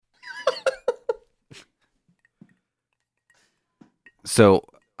So,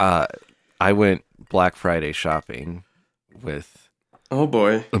 I went Black Friday shopping with Oh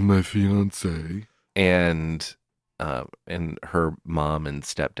boy. my fiance and her mom and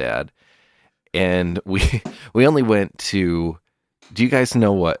stepdad, and we only went to. Do you guys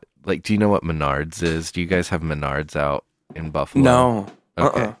know what? Like, do you know what Menards is? Do you guys have Menards out in Buffalo? No.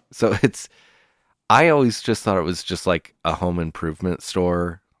 Okay, so I always just thought it was just like a home improvement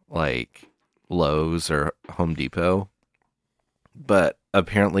store, like Lowe's or Home Depot. But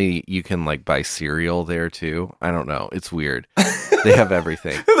apparently you can like buy cereal there too. I don't know. It's weird. They have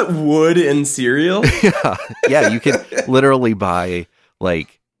everything. Wood and cereal? Yeah, you can literally buy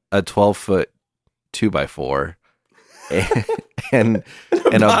like a 12-foot 2x4 and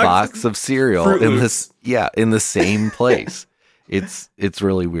a box of cereal in the same place. It's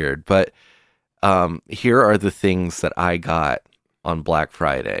really weird. But here are the things that I got on Black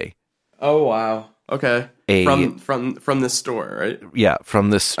Friday. Oh wow. Okay. From this store, right? Yeah, from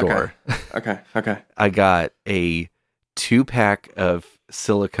this store. Okay. I got a 2-pack of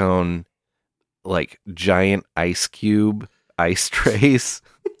silicone, like giant ice cube ice trays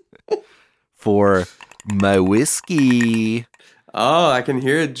for my whiskey. Oh, I can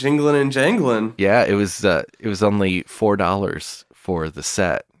hear it jingling and jangling. Yeah, it was only $4 for the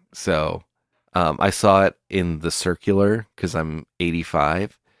set. So I saw it in the circular because I'm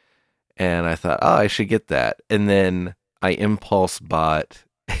 85. And I thought, oh, I should get that. And then I impulse bought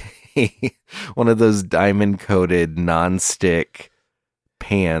one of those diamond-coated non-stick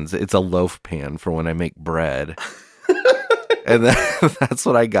pans. It's a loaf pan for when I make bread. And that's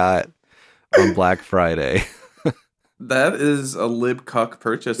what I got on Black Friday. That is a lib cuck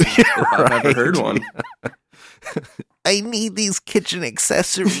purchase if I've ever heard one. I need these kitchen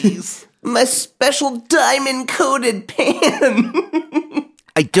accessories. My special diamond-coated pan.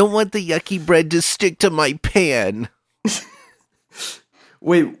 I don't want the yucky bread to stick to my pan.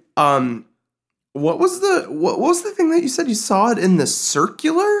 Wait, what was the thing that you said you saw it in the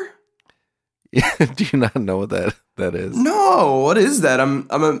circular? Do you not know what that is? No, what is that?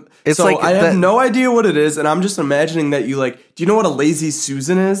 It's so like I have no idea what it is, and I'm just imagining that you do you know what a lazy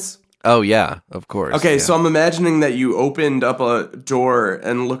Susan is? Oh yeah, of course. Okay, yeah. so I'm imagining that you opened up a door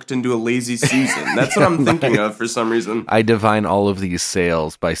and looked into a lazy Susan. That's what I'm thinking of for some reason. I divine all of these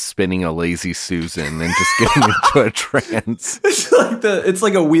sales by spinning a lazy Susan and just getting into a trance. It's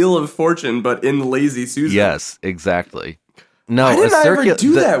like a Wheel of Fortune, but in Lazy Susan. Yes, exactly. No, why didn't I ever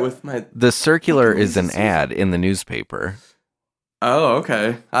do that with my... The circular is an ad in the newspaper. Oh,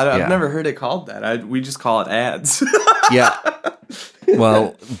 okay. I've never heard it called that. We just call it ads. Yeah.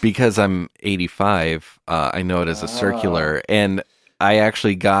 Well, because I'm 85, I know it as a circular, and I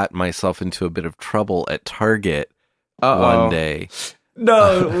actually got myself into a bit of trouble at Target one day.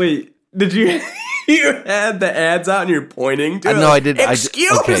 No, wait. Did you... You had the ads out and you're pointing to it? No, I didn't.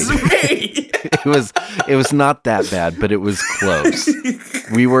 Excuse me! It was not that bad, but it was close.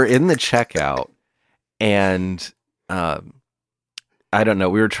 We were in the checkout, and I don't know.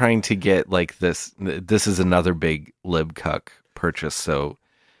 We were trying to get like this. This is another big libcuck purchase, so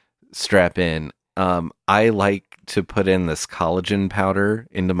strap in. I like to put in this collagen powder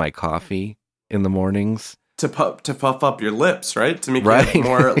into my coffee in the mornings. To puff up your lips, right? To make it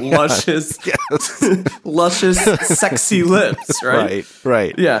more luscious, luscious, sexy lips, right?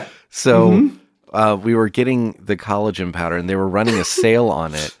 Right. Yeah. So we were getting the collagen powder, and they were running a sale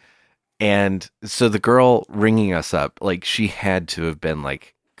on it. And so the girl ringing us up, like she had to have been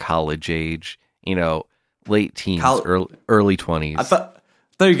like college age, late teens, early 20s. I thought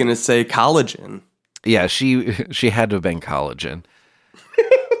you were gonna say collagen. Yeah, she had to have been collagen,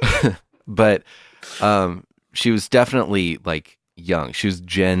 but she was definitely like young. She was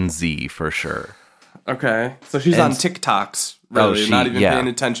Gen Z for sure. Okay, so she's on TikToks. Really, not even paying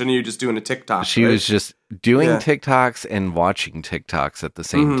attention to you, just doing a TikTok. She was just doing TikToks and watching TikToks at the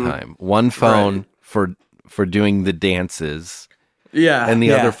same time. One phone for doing the dances, and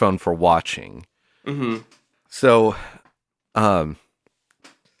the other phone for watching. So,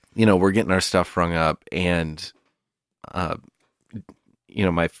 we're getting our stuff rung up, and then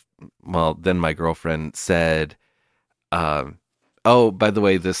my girlfriend said, "Oh, by the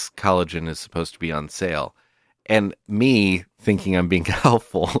way, this collagen is supposed to be on sale." And me, thinking I'm being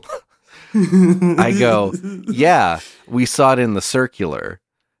helpful, I go, "Yeah, we saw it in the circular."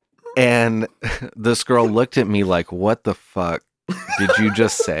 And this girl looked at me like, "What the fuck did you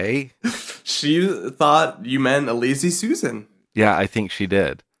just say?" She thought you meant a lazy Susan. Yeah, I think she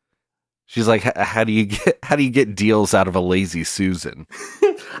did. She's like, how do you get deals out of a lazy Susan?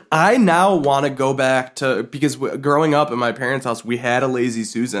 I now want to go back to, because growing up at my parents' house, we had a lazy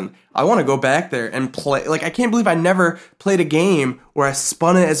Susan. I want to go back there and play. Like, I can't believe I never played a game where I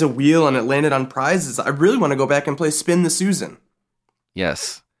spun it as a wheel and it landed on prizes. I really want to go back and play Spin the Susan.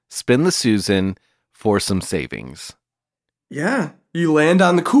 Yes. Spin the Susan for some savings. Yeah. You land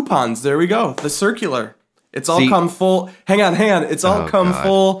on the coupons. There we go. The circular. It's all come full. Hang on. It's all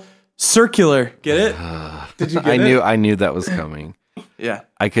full circular. Get it? Did you get it? I knew that was coming. Yeah.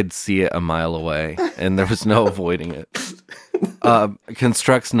 I could see it a mile away, and there was no avoiding it.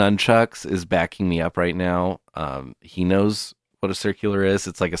 Constructs Nunchucks is backing me up right now. He knows what a circular is.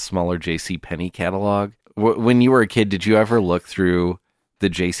 It's like a smaller JCPenney catalog. When you were a kid, did you ever look through the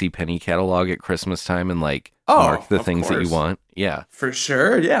JCPenney catalog at Christmas time and mark the things that you want? Yeah. For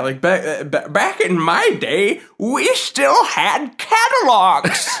sure. Yeah, like back in my day, we still had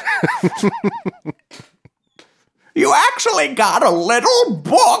catalogs. You actually got a little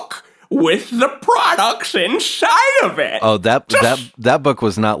book with the products inside of it. Oh, that book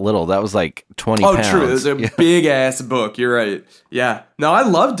was not little. That was like 20 pounds. Oh, true. It was a big ass book. You're right. Yeah. No, I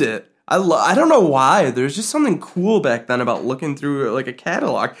loved it. I don't know why. There's just something cool back then about looking through like a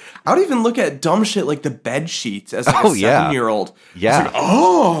catalog. I would even look at dumb shit like the bed sheets as like a 7-year-old. Yeah. Like,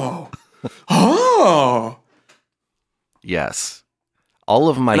 oh. Yes. All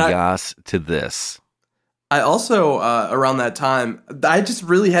of my yas to this. I also, around that time, I just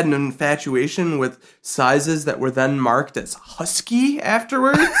really had an infatuation with sizes that were then marked as husky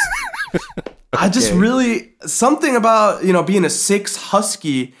afterwards. I just really, something about, being a 6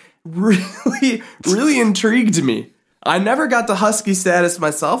 husky really, really intrigued me. I never got the husky status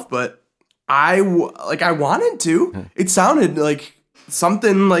myself, but I wanted to. It sounded like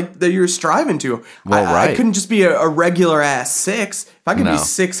something like that you're striving to. Well, I couldn't just be a regular ass 6. If I could be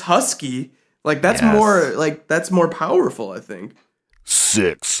 6 husky, that's more powerful, I think.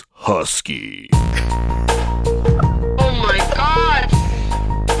 6 husky. Oh my god!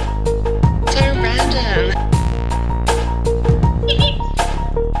 So random.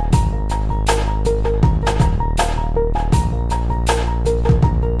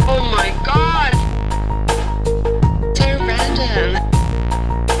 Oh my god! So random.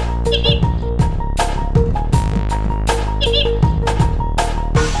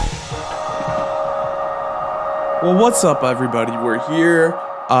 Well, what's up, everybody? We're here.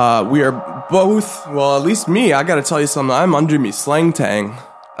 We are both, well, at least me, I gotta tell you something. I'm under me slang tang.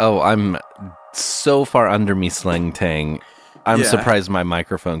 Oh, I'm so far under me slang tang. I'm surprised my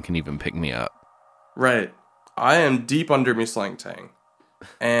microphone can even pick me up. Right. I am deep under me slang tang.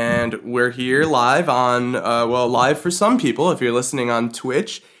 And we're here live on, live for some people. If you're listening on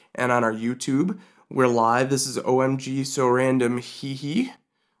Twitch and on our YouTube, we're live. This is OMG So Random Hee Hee.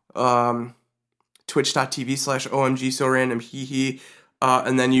 Twitch.tv/OMG So Random Hee Hee.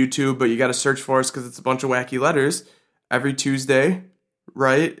 And then YouTube, but you gotta search for us because it's a bunch of wacky letters. Every Tuesday,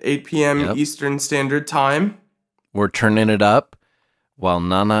 right? 8 p.m. Eastern Standard Time. We're turning it up while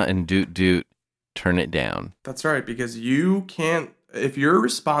Nana and Doot Doot turn it down. That's right, because you can't, if you're a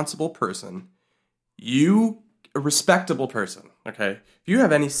responsible person, a respectable person, okay? If you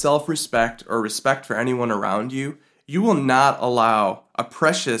have any self-respect or respect for anyone around you, you will not allow a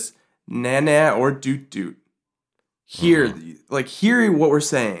precious Nana or Doot Doot hear what we're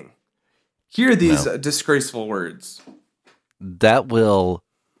saying. Hear these disgraceful words. That will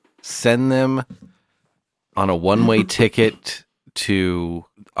send them on a one-way ticket to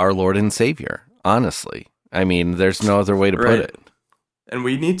our Lord and Savior, honestly. I mean, there's no other way to put it. And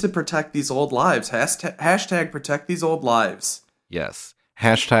we need to protect these old lives. Hashtag protect these old lives. Yes.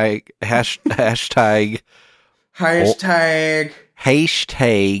 Hashtag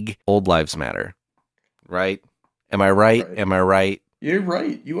old lives matter. Right? Am I right? Am I right? You're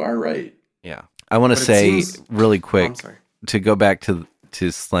right. You are right. Yeah. I want to say really quick to go back to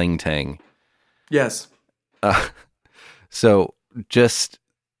slang tang. Yes. So just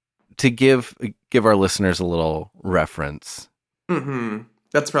to give our listeners a little reference. Mm-hmm.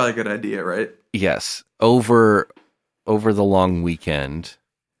 That's probably a good idea, right? Yes. Over the long weekend,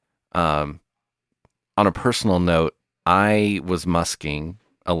 on a personal note, I was musking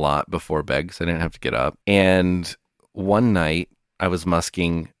a lot before bed because I didn't have to get up. And one night I was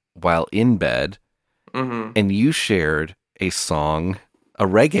musking while in bed, and you shared a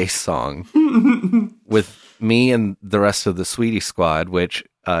reggae song with me and the rest of the Sweetie Squad, which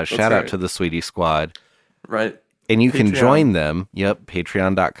shout out to the Sweetie Squad. Right. And you can join them. Yep.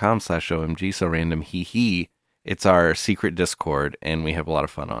 Patreon.com/OMG So Random Hee Hee. It's our secret Discord, and we have a lot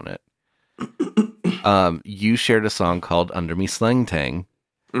of fun on it. You shared a song called Under Me Slang Tang.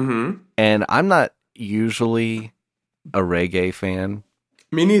 Mm-hmm. And I'm not usually a reggae fan,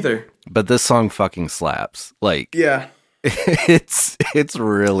 Me neither. but this song fucking slaps. Like, Yeah. it's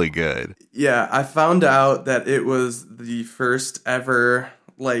really good. Yeah, I found out that it was the first ever,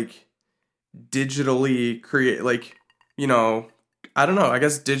 like, digitally create, like, you know, I don't know, I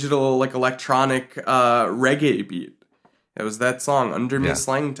guess digital, like, electronic reggae beat. It was that song, Under Me Yeah.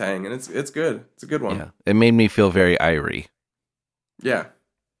 Slang Tang, and it's good. It's a good one. Yeah. It made me feel very Irie. Yeah.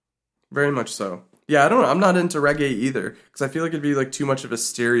 Very much so. Yeah, I don't know. I'm not into reggae either, because I feel like it'd be, like, too much of a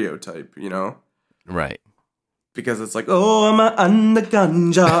stereotype, you know? Right. Because it's like, oh, I'm on the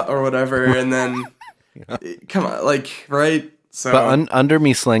ganja, or whatever, and then, come on, like, right? So, But Under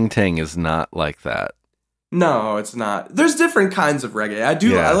Me Slang Tang is not like that. no, it's not. There's different kinds of reggae.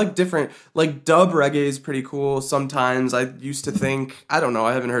 Yeah. I like different, like, dub reggae is pretty cool sometimes. I used to think, I don't know,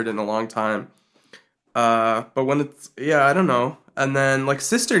 I haven't heard it in a long time. But when it's, yeah, I don't know. And then, like,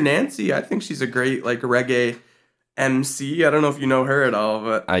 Sister Nancy, I think she's a great, like, reggae MC. I don't know if you know her at all,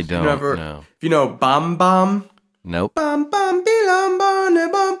 but I don't know. If you know Bam Bam, Nope. bam bam bilam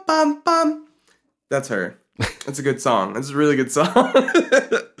bam bam bam bam, that's her. It's a good song. It's a really good song.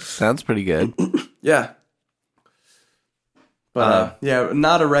 Sounds pretty good. Yeah. But yeah,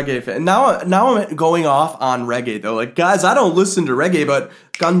 not a reggae fan. Now I'm going off on reggae though. Like, guys, I don't listen to reggae, but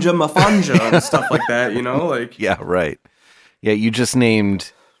Ganja Mafanja and stuff like that, you know? Like, Yeah, right. Yeah, you just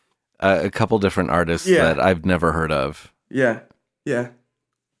named a couple different artists Yeah. that I've never heard of. yeah. The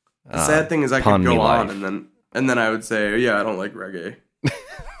sad thing is I Pawn could Me go on Life. and then I would say, yeah, I don't like reggae.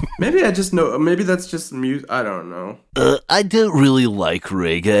 Maybe I just know, maybe that's just music. I don't know. I don't really like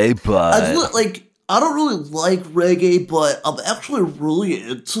reggae, but I don't really like reggae, but I'm actually really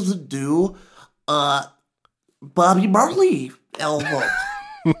into the new Bobby Marley album.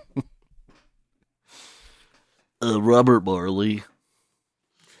 Robert Marley.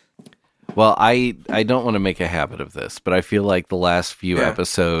 Well, I don't want to make a habit of this, but I feel like the last few Yeah.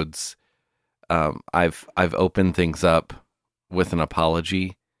 episodes, I've opened things up with an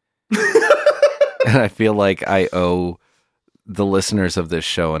apology, and I feel like I owe the listeners of this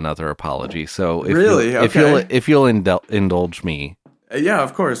show another apology. So if Really? if you'll indulge me, Yeah,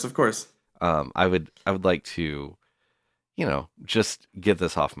 of course. I would like to, just get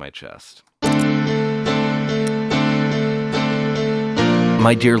this off my chest.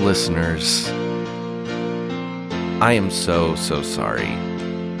 My dear listeners, I am so sorry.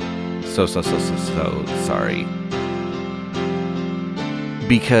 So sorry.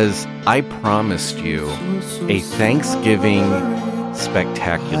 Because I promised you a Thanksgiving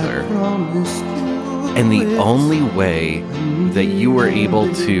spectacular. And the only way that you were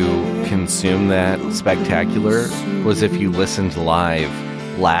able to consume that spectacular was if you listened live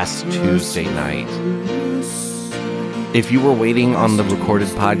last Tuesday night. If you were waiting on the recorded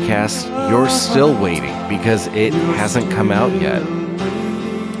podcast, you're still waiting because it hasn't come out yet.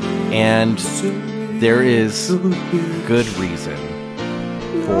 And there is good reason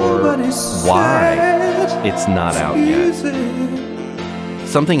for why it's not out yet.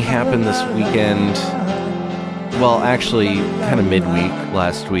 Something happened this weekend, well, actually, kind of midweek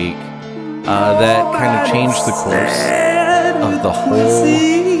last week, that kind of changed the course of the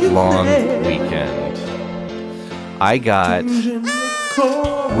whole long weekend. I got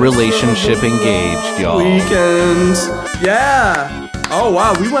relationship engaged, y'all. Weekend. Yeah. Oh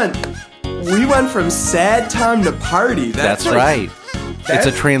wow, we went from sad time to party. That's like- right. It's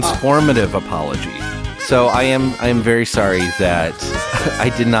a transformative apology. So I am very sorry that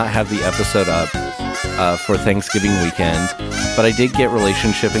I did not have the episode up for Thanksgiving weekend, but I did get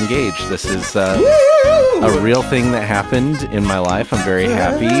relationship engaged. This is a real thing that happened in my life. I'm very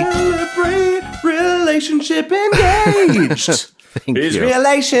happy. Celebrate relationship engaged. Thank Is you.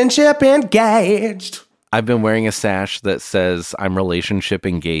 relationship engaged? I've been wearing a sash that says I'm relationship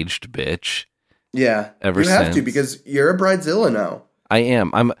engaged, bitch. Yeah. Ever you have since. to because you're a bridezilla now. I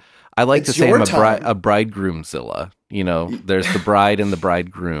am. I like to It's say your I'm time. a bridegroomzilla. There's the bride and the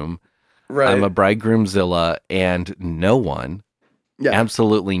bridegroom. Right. I'm a bridegroomzilla, and no one, Yeah.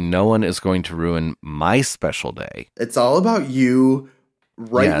 absolutely no one is going to ruin my special day. It's all about you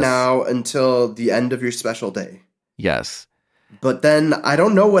right Yes. now until the end of your special day. Yes. But then I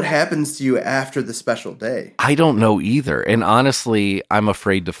don't know what happens to you after the special day. I don't know either. And honestly, I'm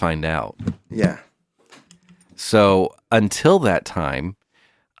afraid to find out. Yeah. So until that time,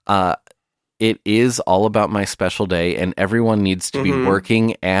 it is all about my special day, and everyone needs to be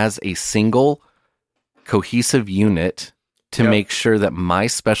working as a single, cohesive unit to Yep. make sure that my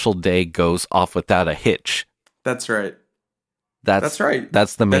special day goes off without a hitch. That's right. That's right.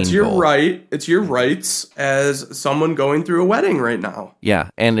 That's the main That's your goal. right. It's your rights as someone going through a wedding right now. Yeah,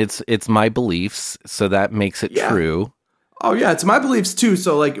 and it's my beliefs, so that makes it Yeah. true. Oh yeah, it's my beliefs too.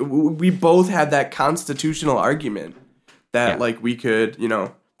 So like we both had that constitutional argument that Yeah. like we could,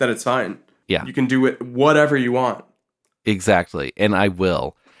 that it's fine. Yeah. You can do it whatever you want. Exactly, and I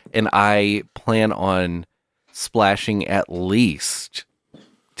will. And I plan on splashing at least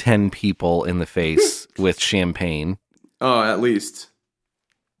 10 people in the face with champagne. Oh, at least.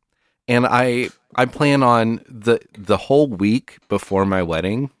 And I plan on the whole week before my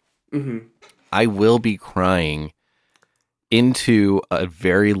wedding, Mhm. I will be crying into a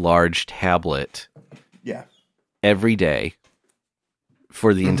very large tablet Yeah. every day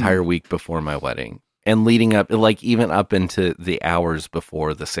for the entire week before my wedding. And leading up, like even up into the hours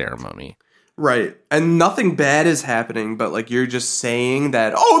before the ceremony. Right. And nothing bad is happening, but like you're just saying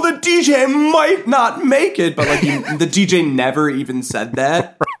that, oh, the DJ might not make it, but like the DJ never even said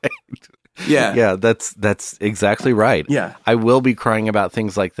that. Right. Yeah. Yeah, that's exactly right. Yeah. I will be crying about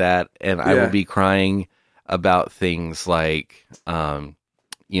things like that, and I Yeah. will be crying about things like,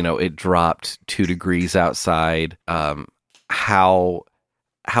 it dropped 2 degrees outside. How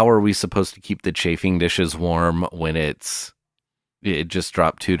are we supposed to keep the chafing dishes warm when it just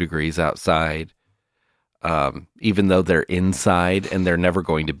dropped 2 degrees outside? Even though they're inside and they're never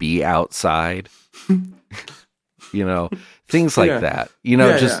going to be outside, things like Yeah. that.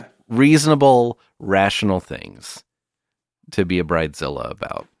 Yeah, just yeah. reasonable, rational things to be a bridezilla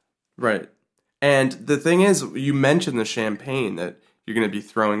about. Right. And the thing is, you mentioned the champagne, that you're going to be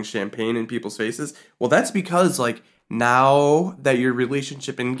throwing champagne in people's faces. Well, that's because, like, now that your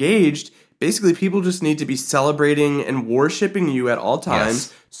relationship engaged, basically people just need to be celebrating and worshiping you at all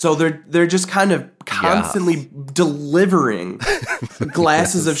times. Yes. So they're just kind of constantly delivering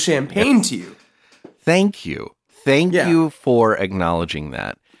glasses of champagne to you. Thank you. Thank Yeah. you for acknowledging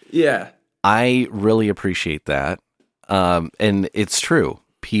that. Yeah. I really appreciate that. And it's true.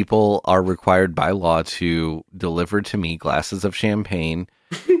 People are required by law to deliver to me glasses of champagne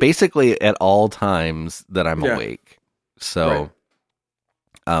basically at all times that I'm Yeah. awake. So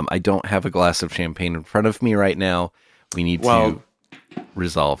I don't have a glass of champagne in front of me right now. We need Well- to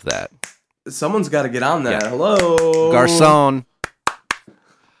resolve that. Someone's got to get on that. Yeah. Hello. Garcon.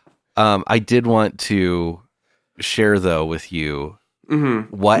 I did want to share, though, with you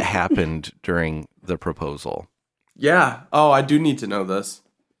Mm-hmm. what happened during the proposal. Yeah. Oh, I do need to know this.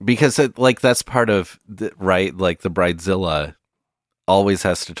 Because that's part of the, right, like the bridezilla always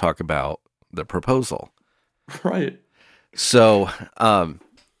has to talk about the proposal. Right. So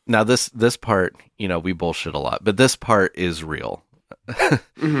now this part, we bullshit a lot, but this part is real.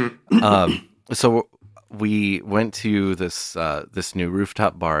 So we went to this new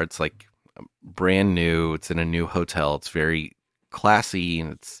rooftop bar. It's like brand new. It's in a new hotel. It's very classy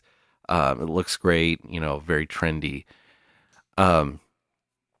and it looks great. Very trendy. And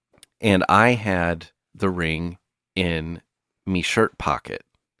I had the ring in me shirt pocket.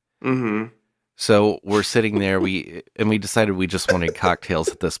 Mm-hmm. So we're sitting there. We decided we just wanted cocktails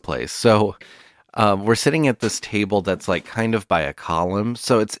at this place. So we're sitting at this table that's like kind of by a column.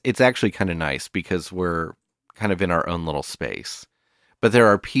 So it's actually kind of nice because we're kind of in our own little space. But there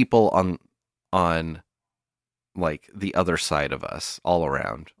are people on like the other side of us all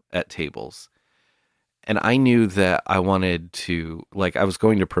around at tables. And I knew that I wanted to, like, I was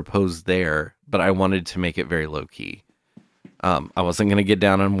going to propose there, but I wanted to make it very low key. I wasn't going to get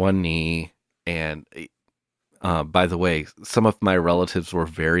down on one knee. And by the way, some of my relatives were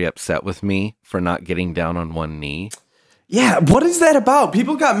very upset with me for not getting down on one knee. Yeah, what is that about?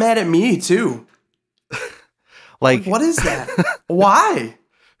 People got mad at me too. Like, What is that? Why?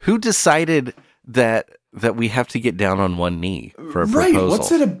 who decided that we have to get down on one knee for a Right, proposal?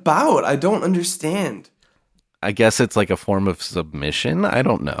 what's it about? I don't understand. I guess it's like a form of submission. I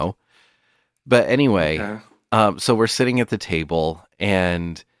don't know. But anyway, Okay. so we're sitting at the table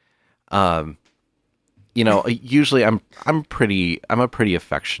and, usually I'm a pretty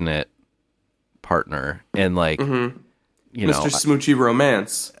affectionate partner and like, Mm-hmm. Mr. Mr. Smoochy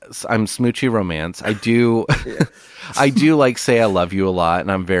Romance. I'm smoochy romance. I do, I do like say I love you a lot,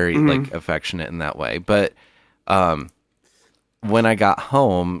 and I'm very like affectionate in that way. But when I got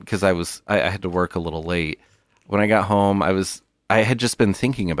home, because I had to work a little late. When I got home, I had just been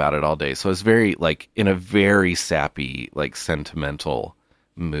thinking about it all day, so I was very like in a very sappy, like sentimental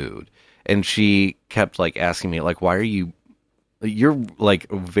mood. And she kept like asking me like, "Why are you're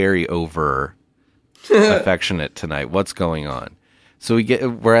like very over affectionate tonight? What's going on?" So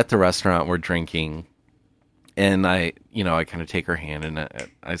we're at the restaurant, we're drinking, and I kind of take her hand and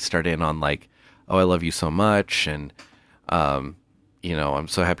I start in on like, "Oh, I love you so much," and I'm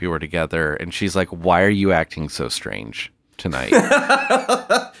so happy we're together. And she's like, why are you acting so strange tonight?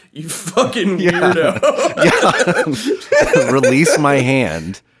 You fucking weirdo. Release my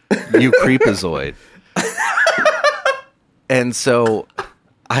hand, you creepazoid. And so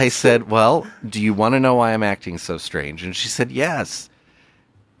I said, well, do you want to know why I'm acting so strange? And she said, yes.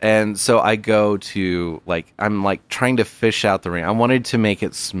 And so I go to, I'm trying to fish out the ring. I wanted to make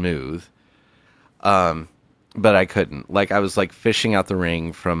it smooth, but I couldn't. I was fishing out the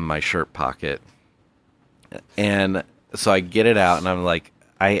ring from my shirt pocket. And so I get it out, and I'm like,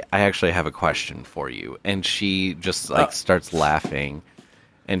 I actually have a question for you. And she just starts laughing,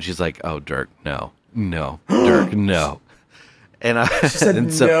 and she's like, oh, Dirk, no, Dirk, no. And I said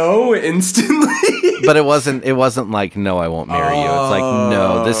no instantly. But it wasn't like, no, I won't marry you. It's like,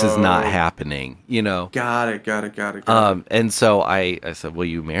 no, this is not happening, Got it. And so I said, will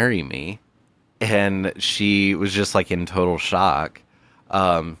you marry me? And she was just in total shock.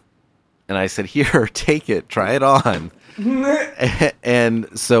 And I said, here, take it, try it on.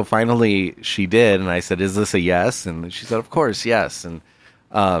 And so finally she did. And I said, is this a yes? And she said, of course, yes. And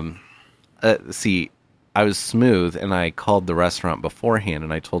see, I was smooth, and I called the restaurant beforehand,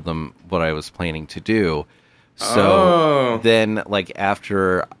 and I told them what I was planning to do. So then,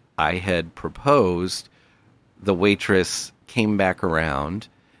 after I had proposed, the waitress came back around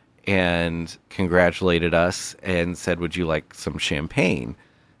and congratulated us and said, would you like some champagne?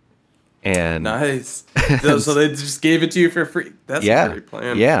 And nice. So they just gave it to you for free. That's a great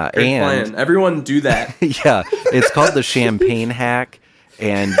plan. Yeah. Great plan. Everyone do that. Yeah. It's called the champagne hack.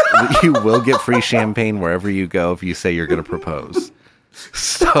 And you will get free champagne wherever you go if you say you're going to propose.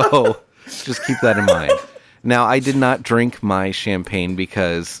 So just keep that in mind. Now, I did not drink my champagne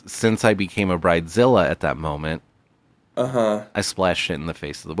because since I became a bridezilla at that moment, I splashed it in the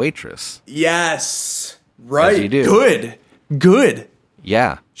face of the waitress. Yes. Right. As you do. Good.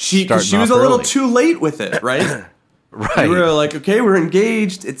 Yeah. She was a little too late with it, right? Right. You were like, okay, we're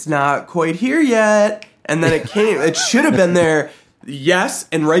engaged. It's not quite here yet. And then it came. It should have been there. Yes,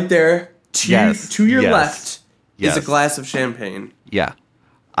 and right there, to your left, is a glass of champagne. Yeah.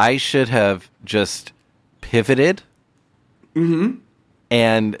 I should have just pivoted. Mm-hmm.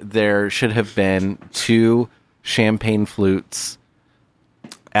 And there should have been 2 champagne flutes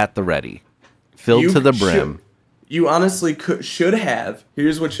at the ready, filled to the brim. You honestly should have.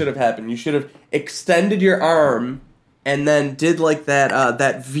 Here's what should have happened. You should have extended your arm and then did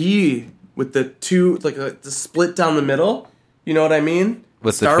that V with the 2, the split down the middle. You know what I mean?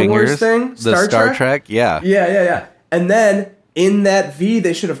 With Star the fingers? Wars thing? The Star Trek? Yeah. Yeah. And then in that V,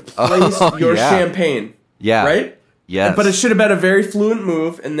 they should have placed your champagne. Yeah. Right? Yes. But it should have been a very fluent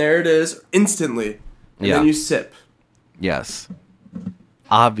move, and there it is, instantly. And then you sip. Yes.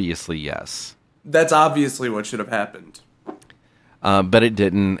 Obviously, yes. That's obviously what should have happened. But it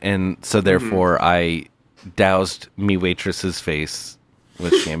didn't, and so therefore I doused me waitress's face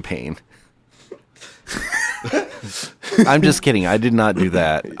with champagne. I'm just kidding. I did not do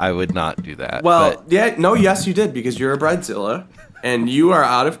that. I would not do that. Well, yes, you did, because you're a bridezilla, and you are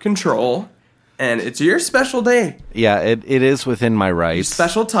out of control, and it's your special day. Yeah, it is within my rights. Your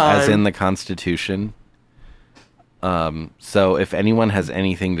special time. As in the Constitution. So if anyone has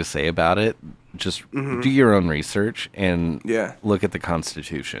anything to say about it, just do your own research and look at the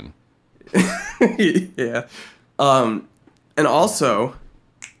Constitution. Yeah. And also...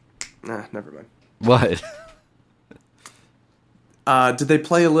 never mind. What? Did they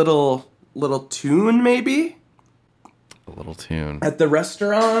play a little tune, maybe? A little tune. At the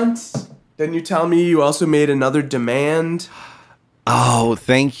restaurant? Didn't you tell me you also made another demand? Oh,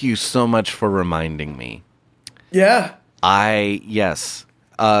 thank you so much for reminding me. Yeah. Yes.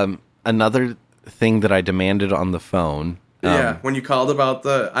 Another thing that I demanded on the phone. When you called about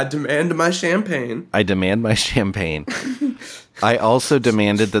I demand my champagne. I demand my champagne. I also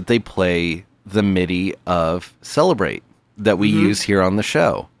demanded that they play the MIDI of Celebrate that we use here on the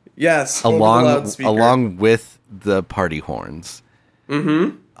show. Yes. Along with the party horns.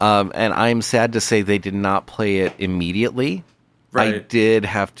 Mm-hmm. And I'm sad to say they did not play it immediately. Right. I did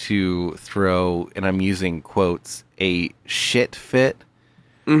have to throw, and I'm using quotes, a shit fit.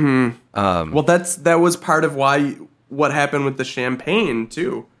 Mm-hmm. Well, that was part of what happened with the champagne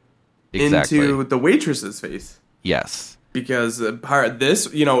too. Exactly. Into the waitress's face. Yes. Because it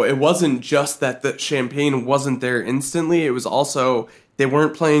wasn't just that the champagne wasn't there instantly. It was also they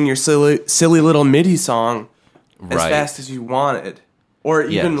weren't playing your silly little MIDI song as fast as you wanted, or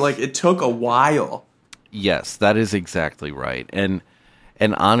even it took a while. Yes, that is exactly right. And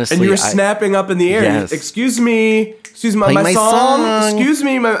honestly, and you were snapping up in the air. Yes. Excuse me, my song. Excuse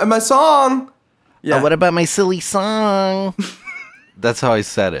me, my song. Yeah. What about my silly song? That's how I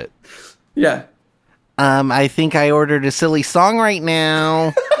said it. Yeah. I think I ordered a silly song right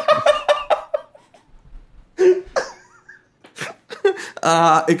now.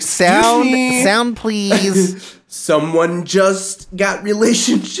 Excuse me. Sound, please. Someone just got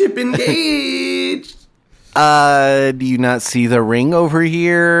relationship engaged. Do you not see the ring over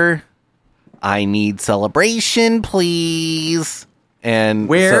here? I need celebration, please. And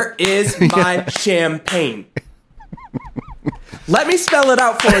Where is my champagne? Let me spell it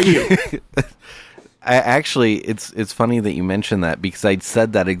out for you. It's funny that you mentioned that because I'd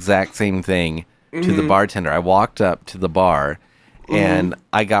said that exact same thing to the bartender. I walked up to the bar and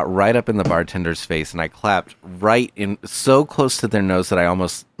I got right up in the bartender's face and I clapped right in so close to their nose that I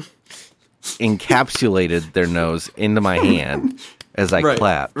almost encapsulated their nose into my hand as I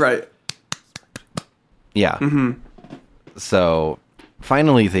clapped. Right. Yeah. So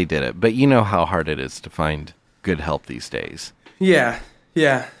finally they did it, but you know how hard it is to find good help these days. Yeah.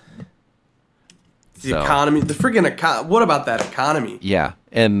 The So- economy, the friggin' what about that economy? Yeah.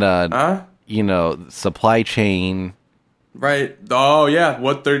 And, you know, supply chain. Right. Oh, yeah.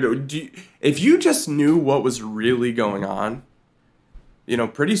 What they're doing. If you just knew what was really going on, you know,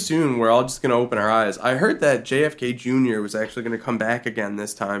 pretty soon we're all just going to open our eyes. I heard that JFK Jr. was actually going to come back again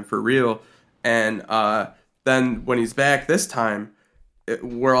this time for real. And then when he's back this time,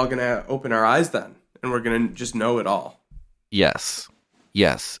 we're all going to open our eyes then. And we're going to just know it all. Yes.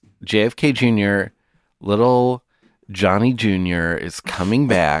 JFK Jr., little Johnny Jr. is coming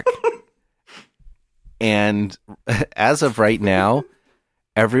back. And as of right now,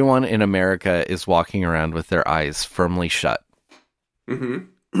 everyone in America is walking around with their eyes firmly shut.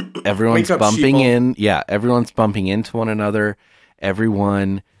 Everyone's Wake up, bumping sheeple. in. Yeah, everyone's bumping into one another.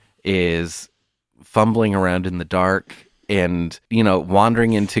 Everyone is fumbling around in the dark and, you know,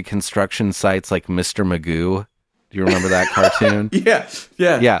 wandering into construction sites like Mr. Magoo. Do you remember that cartoon?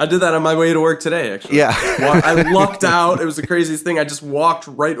 Yeah. I did that on my way to work today, actually. Yeah. I lucked out. It was the craziest thing. I just walked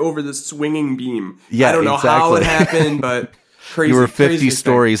right over the swinging beam. Yeah, I don't know how it exactly. happened, but crazy. You were 50 craziest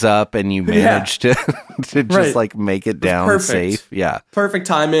stories up and you managed to just Right. like make it down perfect. safe. Yeah. thing. Perfect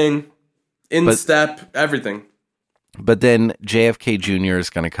timing, in But- step, everything. But then JFK Jr. is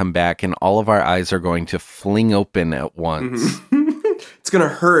going to come back and all of our eyes are going to fling open at once. It's gonna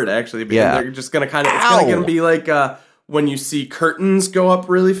hurt actually. Because Yeah. they're just gonna kind of. It's gonna be like when you see curtains go up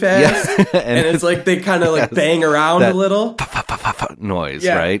really fast, Yeah. and it's like they kind of like bang around that- a little. Noise,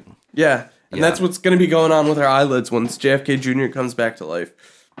 Yeah. right? Yeah, and Yeah. that's what's gonna be going on with our eyelids once JFK Jr. comes back to life.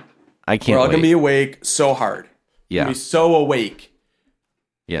 I We're can't all wait. gonna be awake so hard. Yeah. Gonna be so awake.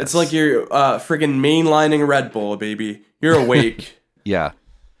 Yes. It's like you're friggin' mainlining Red Bull, baby. You're awake. Yeah.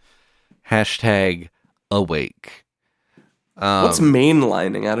 Hashtag awake. What's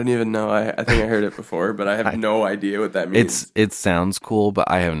mainlining? I don't even know. I think I heard it before, but I have no idea what that means. It sounds cool, but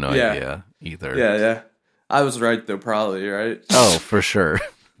I have no Yeah. idea either. Yeah. I was right though, probably, right? Oh, for sure.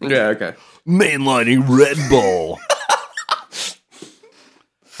 Yeah, okay. Mainlining Red Bull.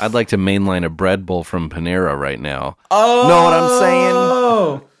 I'd like to mainline a bread bowl from Panera right now. Oh, Know what I'm saying?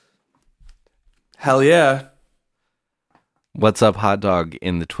 Oh, hell yeah! What's up, Hot Dog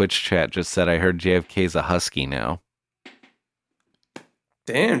in the Twitch chat just said I heard JFK's a husky now.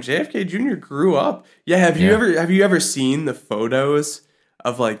 Damn, JFK Jr. grew up. Yeah, have you ever seen the photos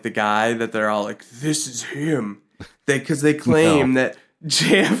of like the guy that they're all like, this is him? Because they claim that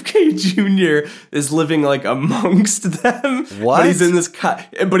JFK Jr. is living like amongst them. What? But he's in this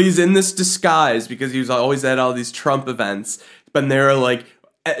but he's in this disguise because he was always at all these Trump events. But they're like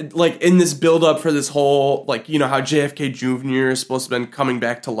in this build up for this whole, like, you know how JFK Jr. is supposed to have been coming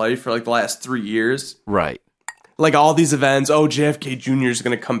back to life for like the last 3 years. Right. Like all these events, JFK Jr. is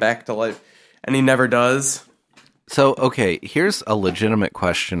going to come back to life, and he never does. So, okay, here's a legitimate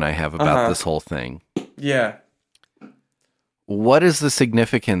question I have about this whole thing. Yeah. What is the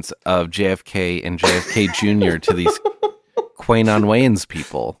significance of JFK and JFK Jr. to these Quanon Wayans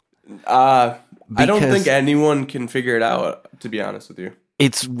people? I don't Because- think anyone can figure it out, to be honest with you.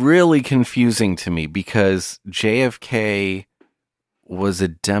 It's really confusing to me because JFK was a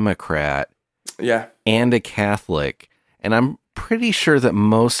Democrat Yeah. and a Catholic, and I'm pretty sure that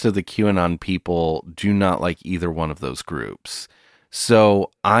most of the QAnon people do not like either one of those groups.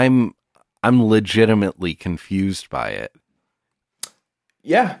 So I'm legitimately confused by it.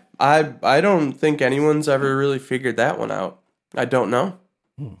 Yeah. I don't think anyone's ever really figured that one out. I don't know.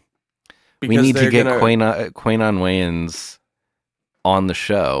 We Because need to they're get gonna- Quanon Wayans on the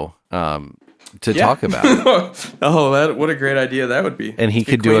show to talk about it. Oh, what a great idea that would be. And he Get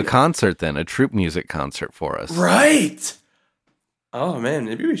could do a Quanon- concert then, a troop music concert for us. Right. Oh man,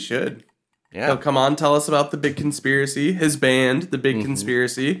 maybe we should. Yeah. He'll come on, tell us about the big conspiracy, his band, the big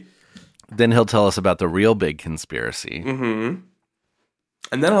conspiracy. Then he'll tell us about the real big conspiracy.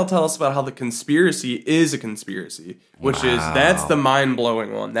 And then he'll tell us about how the conspiracy is a conspiracy, which is, that's the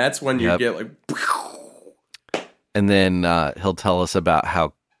mind-blowing one. That's when you Yep. get like, And then he'll tell us about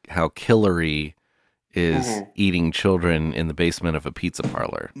how Hillary is eating children in the basement of a pizza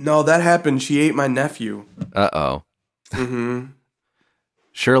parlor. no, that happened. She ate my nephew. Uh-oh.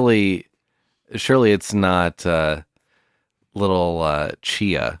 Surely it's not little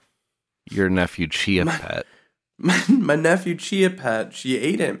Chia, your nephew Chia Pet. My nephew Chia Pet, she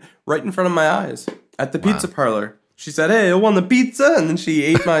ate him right in front of my eyes at the pizza parlor. She said, "Hey, I want the pizza," and then she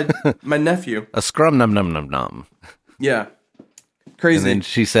ate my nephew. A scrum num num num num. Yeah, And crazy. then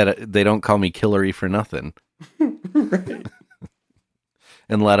she said, "They don't call me Killary for nothing." Right.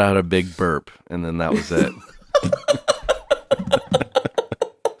 And let out a big burp, and then that was it.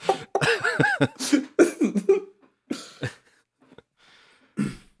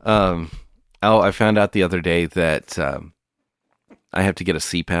 I found out the other day that I have to get a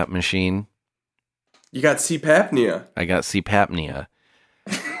CPAP machine. You got CPAPnia. I got CPAPnia.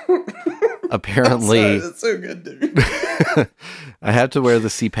 Apparently, That's so good, dude. I have to wear the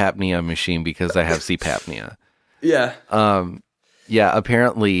CPAPnia machine because I have CPAPnia. Yeah. Yeah,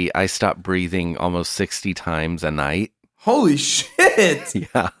 apparently I stop breathing almost 60 times a night. Holy shit.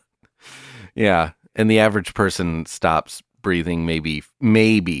 Yeah. Yeah. And the average person stops breathing maybe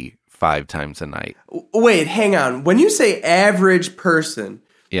 5 times a night. Wait, hang on. When you say average person,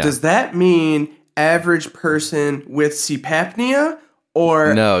 Yeah. does that mean average person with CPAPnia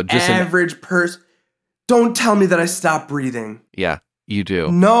or No, just an- average person? Don't tell me that I stop breathing. Yeah, you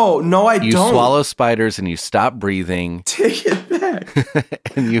do. No, I You don't. swallow spiders and you stop breathing. Take it back.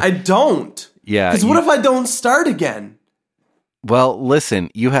 And you, I don't. yeah. Because what if I don't start again? Well, listen,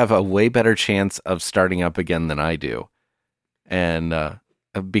 you have a way better chance of starting up again than I do. And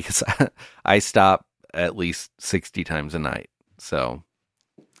because I stop at least 60 times a night. So,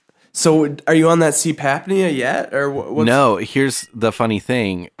 are you on that CPAPnia yet? Or what's... no, here's the funny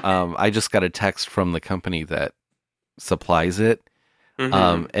thing. I just got a text from the company that supplies it.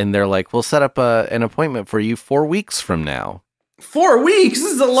 And they're like, we'll set up an appointment for you 4 weeks from now. 4 weeks?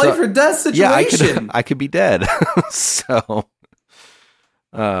 This is a life or death situation. Yeah, I could be dead. So,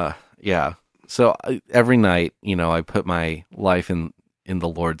 yeah. So every night, I put my life in the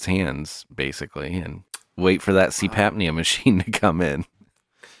Lord's hands, basically, and wait for that CPAPnia machine to come in.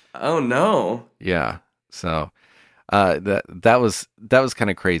 Oh, no. Yeah. So, that was kind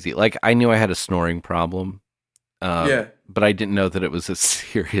of crazy. Like, I knew I had a snoring problem. Yeah. But I didn't know that it was as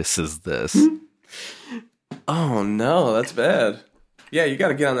serious as this. Oh, no. That's bad. Yeah, you got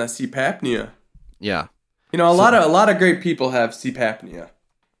to get on that CPAPnia. Yeah. A lot of great people have CPAPnia.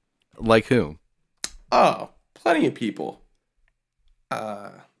 Like who? Oh, plenty of people.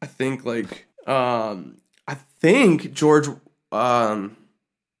 I think George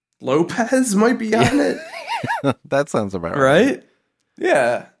Lopez might be on it, That sounds about right. right?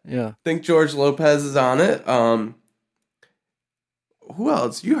 Yeah, Yeah. I think George Lopez is on it. Who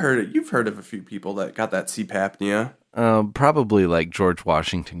else? You've heard of a few people that got that CPAPnia. Probably like George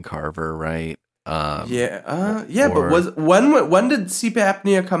Washington Carver, right? Yeah, or- but when did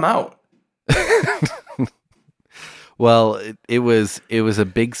CPAPnia come out? Well, it was a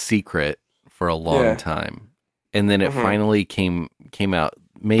big secret for a long Yeah. time, and then it finally came out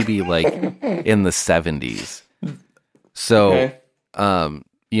maybe like in the 70s. So, Okay.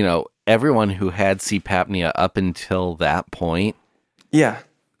 Everyone who had CPAPnia up until that point Yeah.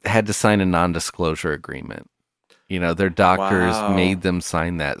 had to sign a non-disclosure agreement. Their doctors Wow. made them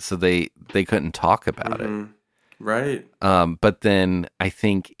sign that, so they couldn't talk about it. Right. But then I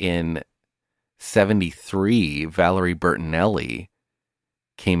think in 73, Valerie Bertinelli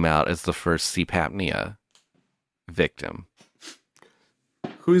came out as the first CPAPnia victim.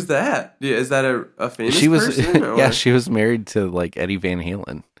 Who's that? Yeah, is that a famous She was, person? or- yeah, she was married to like Eddie Van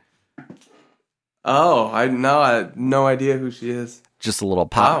Halen. Oh, I had no idea who she is. Just a little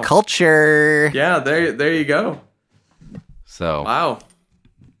pop Wow. culture. Yeah, there you go. So Wow.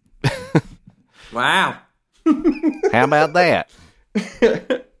 Wow. how about that?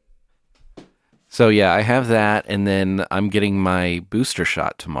 So yeah, I have that, and then I'm getting my booster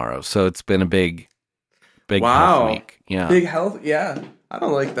shot tomorrow. So it's been a big Wow. health week. Yeah. Big health. Yeah. I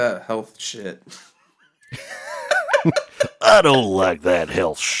don't like that health shit. I don't like that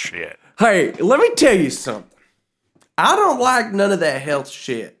health shit. Hey, let me tell you something. I don't like none of that health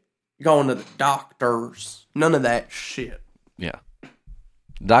shit. Going to the doctors. None of that shit. Yeah.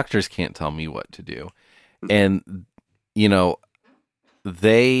 Doctors can't tell me what to do. And,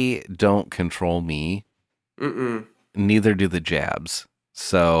 they don't control me. Mm-mm. Neither do the jabs.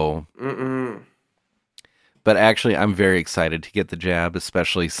 So, Mm-mm. but actually, I'm very excited to get the jab,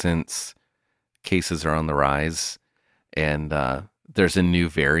 especially since cases are on the rise and there's a new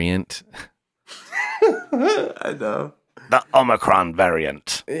variant. I know. The Omicron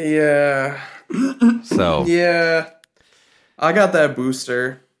variant. Yeah. So, Yeah. I got that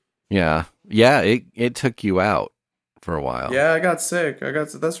booster. yeah. Yeah, it took you out for a while. Yeah, I got sick.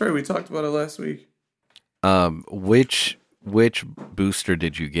 That's right. We talked about it last week. Which booster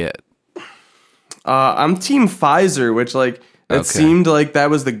did you get? I'm Team Pfizer, which it Okay. seemed like that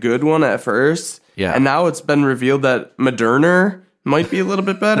was the good one at first. Yeah. And now it's been revealed that Moderna might be a little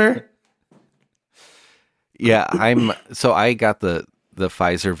bit better. Yeah, I got the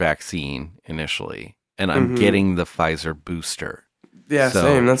Pfizer vaccine initially, and I'm getting the Pfizer booster. Yeah, So-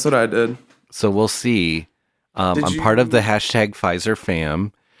 same. That's what I did. So we'll see. Did I'm you- part of the hashtag Pfizer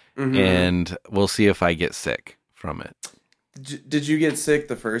fam, and we'll see if I get sick from it. Did you get sick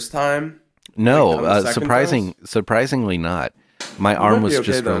the first time? No, Like, on the second surprisingly not. My arm might was be okay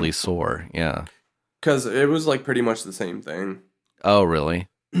just then. really sore. Yeah. Because it was pretty much the same thing. Oh, really?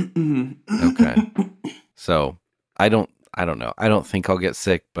 Okay. So I don't know. I don't think I'll get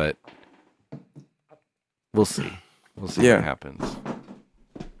sick, but we'll see. We'll see Yeah. what happens.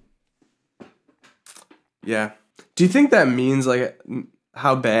 Yeah. Do you think that means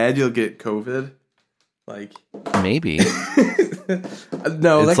how bad you'll get COVID? Maybe.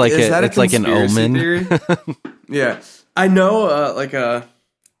 No, It's like is a- that it's like an conspiracy omen. theory? Yeah, I know.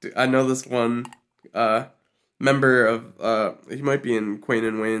 I know this one member of. He might be in Quayne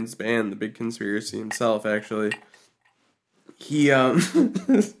and Wayne's band, The Big Conspiracy himself. Actually, he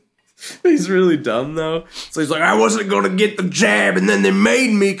he's really dumb though. So he's like, I wasn't gonna get the jab, and then they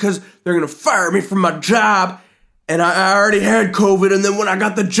made me because they're gonna fire me from my job, and I already had COVID, and then when I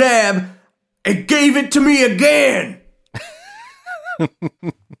got the jab, it gave it to me again.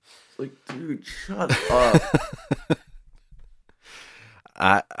 Dude, shut up.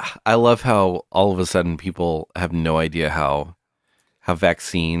 I love how all of a sudden people have no idea how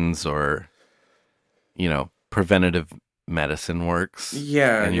vaccines or preventative medicine works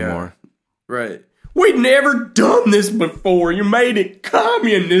Yeah, anymore. yeah. Right. We'd never done this before. You made it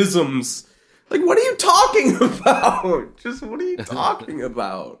communisms. What are you talking about? Just what are you talking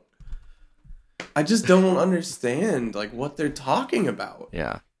about? I just don't understand what they're talking about.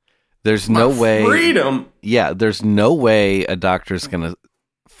 Yeah. There's no way. Freedom. Yeah, there's no way a doctor's going to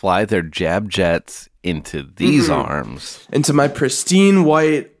fly their jab jets into these arms. Into my pristine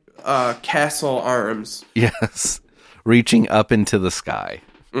white castle arms. Yes. Reaching up into the sky.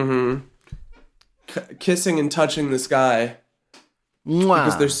 Kissing and touching the sky. Mwah.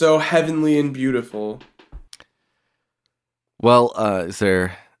 Because they're so heavenly and beautiful. Well, is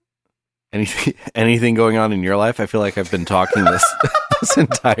there anything going on in your life? I feel like I've been talking this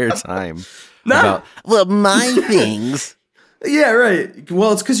entire time about my things. Yeah, right.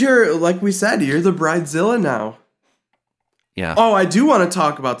 Well, it's because you're, like we said, you're the bridezilla now. yeah. Oh, I do want to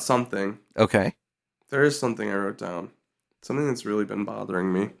talk about something. Okay. There is something I wrote down. Something that's really been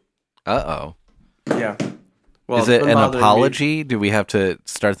bothering me. Uh-oh. Yeah. Well, Is it's it been an bothering apology? Do we have to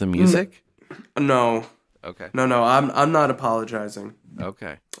start the music? me. No. Okay. No, I'm not apologizing.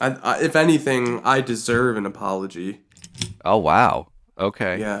 Okay. If anything, I deserve an apology. Oh, wow.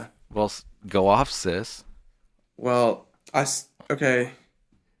 Okay. Yeah. Well, go off, sis. Well, okay.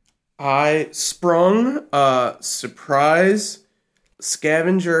 I sprung a surprise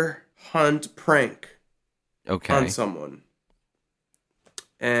scavenger hunt prank Okay. on someone.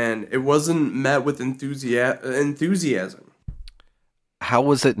 And it wasn't met with enthusiasm. How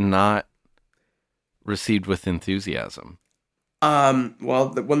was it not received with enthusiasm?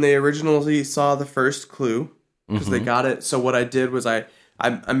 Well, when they originally saw the first clue, because they got it. So what I did was I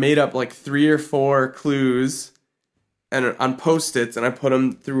made up 3 or 4 clues and on Post-its, and I put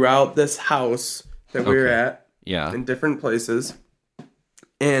them throughout this house that we were Okay. at Yeah. in different places.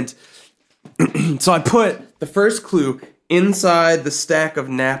 And so I put the first clue inside the stack of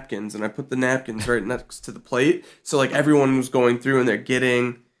napkins, and I put the napkins right next to the plate. So everyone was going through and they're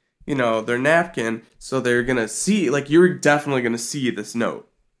getting, their napkin. So they're going to see, you're definitely going to see this note.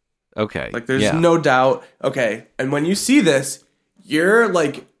 Okay. There's no doubt. Okay. And when you see this, you're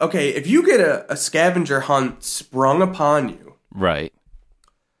okay, if you get a scavenger hunt sprung upon you, Right.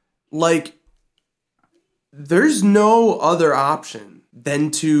 there's no other option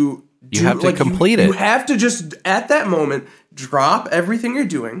than to You have to complete it. You have to just, at that moment, drop everything you're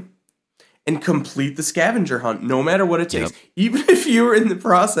doing and complete the scavenger hunt, no matter what it takes. Yep. Even if you were in the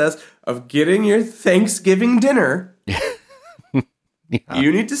process of getting your Thanksgiving dinner,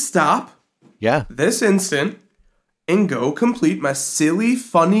 You need to stop Yeah. this instant and go complete my silly,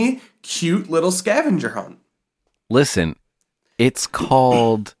 funny, cute little scavenger hunt. Listen, it's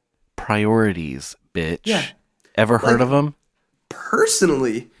called priorities, bitch. Yeah. Ever heard of them?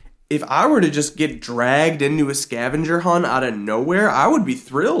 Personally, if I were to just get dragged into a scavenger hunt out of nowhere, I would be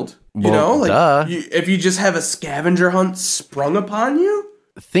thrilled. Well, duh. If you just have a scavenger hunt sprung upon you.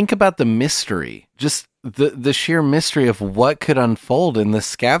 Think about the mystery. Just the sheer mystery of what could unfold in this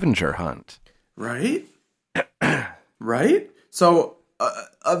scavenger hunt. Right? Right? So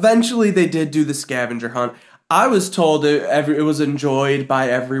eventually they did do the scavenger hunt. I was told it was enjoyed by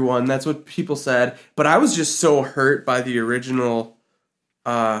everyone. That's what people said. But I was just so hurt by the original.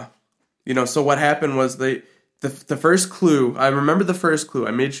 So what happened was the first clue. I remember the first clue.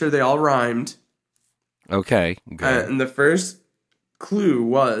 I made sure they all rhymed. Okay. Good. And the first clue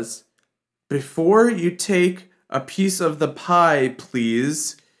was, before you take a piece of the pie,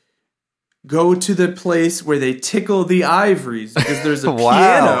 please go to the place where they tickle the ivories, because there's a Wow,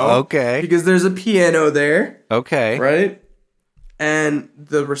 piano. okay. Because there's a piano there, Okay. right? And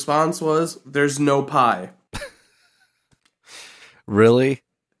the response was, there's no pie. Really?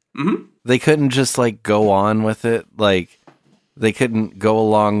 Mm-hmm. They couldn't just go on with it. They couldn't go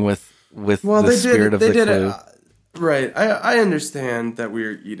along with the spirit of the clue. Right. I understand that we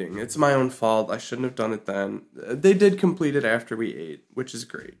were eating. It's my own fault. I shouldn't have done it then. They did complete it after we ate, which is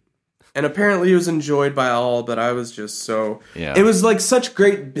great. And apparently it was enjoyed by all, but I was just so... Yeah. It was such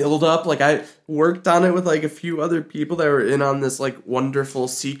great build-up. I worked on it with a few other people that were in on this wonderful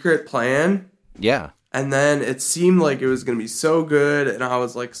secret plan. Yeah. And then it seemed like it was going to be so good, and I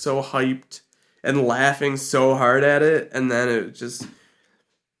was so hyped and laughing so hard at it, and then it just...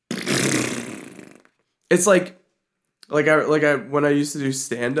 It's when I used to do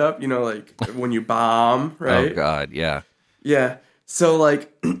stand-up, when you bomb, right? Oh, God, yeah. Yeah. So,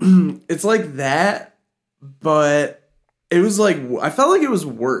 it's like that, but it was I felt like it was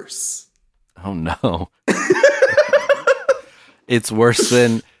worse. Oh, no. It's worse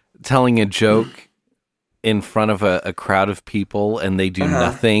than telling a joke in front of a crowd of people and they do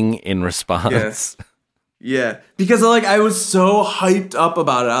nothing in response. Yes. Yeah. Because, I was so hyped up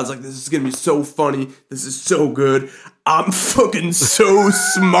about it. I was like, this is going to be so funny. This is so good. I'm fucking so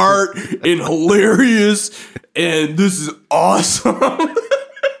smart and hilarious. And this is awesome.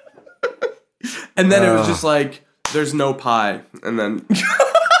 And then it was just there's no pie. And then...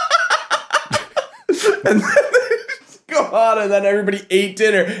 and then they just go on, and then everybody ate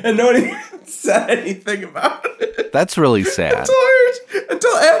dinner, and nobody said anything about it. That's really sad.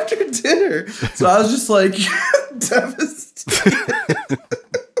 Until after dinner. So I was just devastated.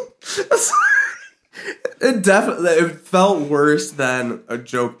 It felt worse than a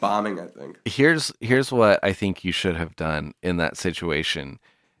joke bombing, I think. Here's what I think you should have done in that situation.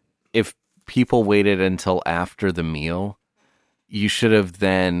 If people waited until after the meal, you should have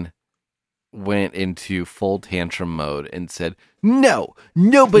then went into full tantrum mode and said, no,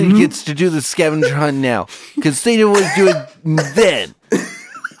 nobody gets to do the scavenger hunt now because they don't want to do it then.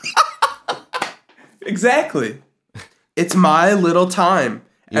 Exactly. It's my little time.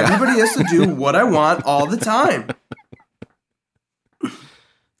 Yeah. Everybody has to do what I want all the time.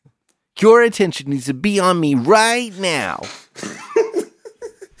 Your attention needs to be on me right now.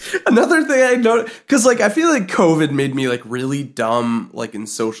 Another thing I noticed, because I feel like COVID made me really dumb in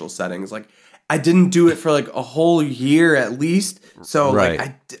social settings. I didn't do it for a whole year at least. So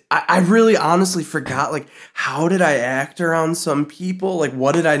right. I really honestly forgot how did I act around some people?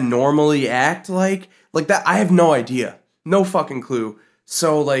 What did I normally act like? That I have no idea. No fucking clue.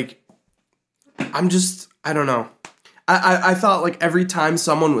 So I'm just, I don't know. I thought every time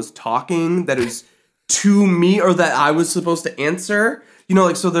someone was talking that is to me or that I was supposed to answer,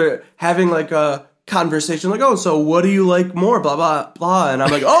 so they're having a conversation oh, so what do you like more, blah, blah, blah. And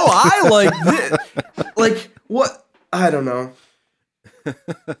I'm oh, I like this. What? I don't know.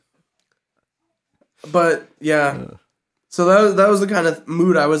 But yeah. So that was the kind of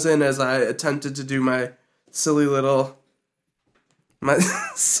mood I was in as I attempted to do my silly little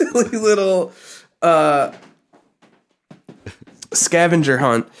scavenger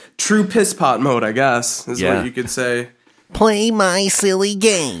hunt. True piss pot mode, I guess, is what you could say. Play my silly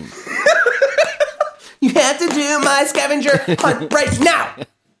game. You have to do my scavenger hunt right now.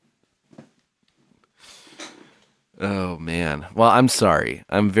 Oh, man. Well, I'm sorry.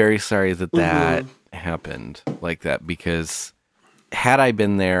 I'm very sorry that happened like that, because had I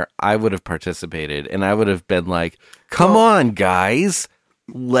been there, I would have participated, and I would have been come on, guys,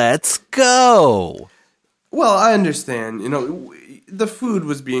 let's go. Well, I understand. The food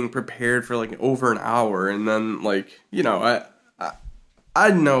was being prepared for over an hour, and then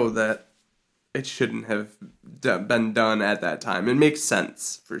I know that it shouldn't have been done at that time. It makes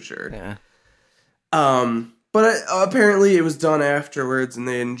sense for sure. Yeah. But apparently it was done afterwards and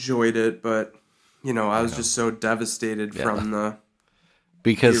they enjoyed it. But you know, I was just so devastated from the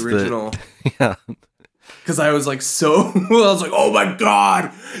Because original. yeah. Because I was like I was like, oh my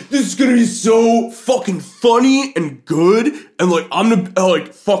god, this is gonna be so fucking funny and good, and like I'm gonna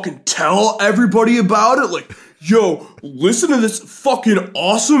like fucking tell everybody about it. Like, yo, listen to this fucking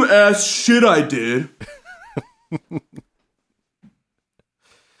awesome ass shit I did.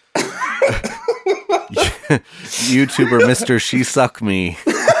 YouTuber Mr. She Suck Me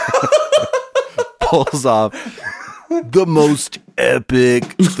pulls off the most epic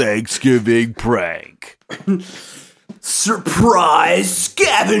Thanksgiving prank. Surprise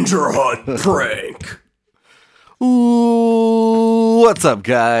scavenger hunt prank. Ooh, what's up,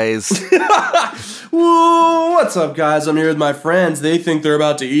 guys? Whoa, what's up, guys? I'm here with my friends. They think they're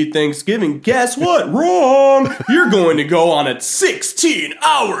about to eat Thanksgiving. Guess what? Wrong. You're going to go on a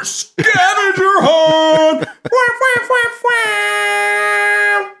 16-hour scavenger hunt.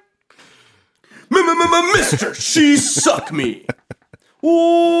 Mr. She Suck Me.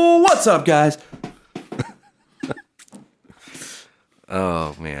 Whoa, what's up, guys?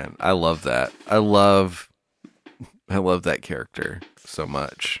 Oh man, I love that. I love that character so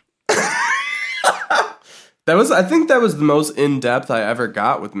much. I think that was the most in-depth I ever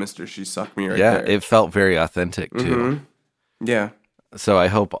got with Mr. She Suck Me right there. It felt very authentic too. Mm-hmm. Yeah. So I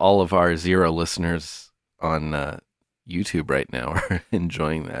hope all of our 0 listeners on YouTube right now are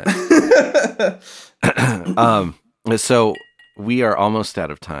enjoying that. So we are almost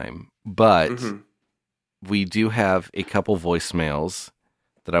out of time, but we do have a couple voicemails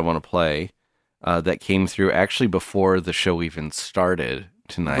that I want to play that came through actually before the show even started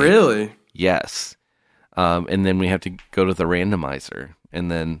tonight. Really? Yes. And then we have to go to the randomizer,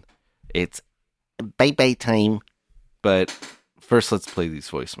 and then it's bye-bye time. But first, let's play these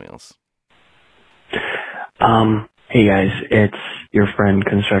voicemails. Hey guys, it's your friend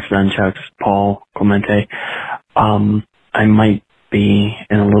Construction Nunchucks, Paul Clemente. I might be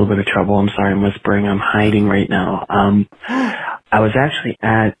in a little bit of trouble. I'm sorry I'm whispering. I'm hiding right now. I was actually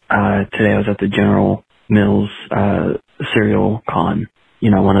today I was at the General Mills cereal con,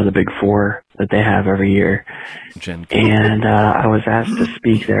 one of the big 4 that they have every year. And I was asked to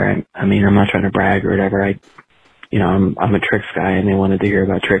speak there. I mean, I'm not trying to brag or whatever. I'm a tricks guy, and they wanted to hear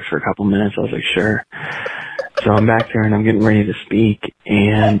about tricks for a couple minutes. I was like, sure. So I'm back there and I'm getting ready to speak,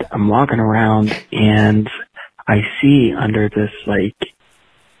 and I'm walking around and I see under this,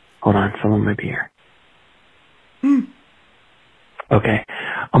 hold on, someone might be here. Okay.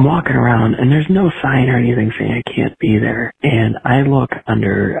 I'm walking around and there's no sign or anything saying I can't be there. And I look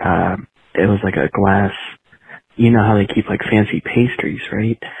under, it was like a glass, you know how they keep fancy pastries,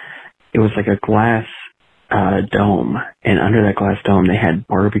 right? It was like a glass, dome, and under that glass dome they had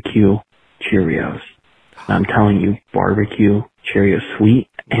barbecue Cheerios. I'm telling you, barbecue Cheerios, sweet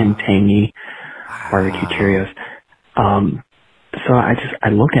and tangy barbecue Cheerios. So I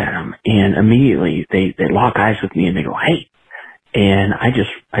look at them, and immediately they lock eyes with me and they go, hey, and I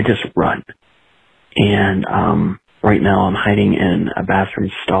just run. And, right now I'm hiding in a bathroom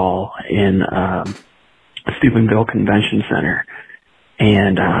stall in, Steubenville Convention Center.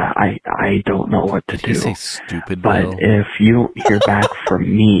 And, I don't know what to do. Did you say Stupidville? But if you don't hear back from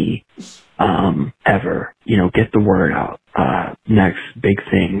me, ever, get the word out. Next big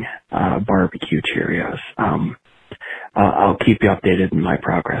thing, barbecue Cheerios. I'll keep you updated in my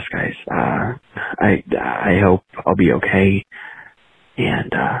progress, guys. I hope I'll be okay.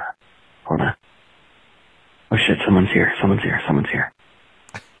 And, hold on. Oh shit, someone's here.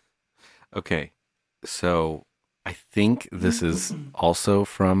 Okay. So I think this is also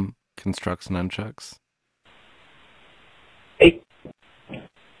from Constructs Nunchucks. Hey.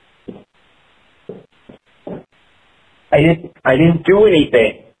 I didn't do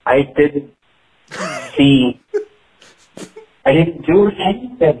anything. I didn't do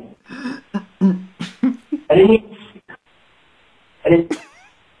anything. I didn't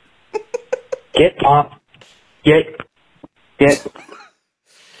get off. Get.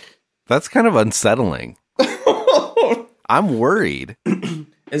 That's kind of unsettling. I'm worried.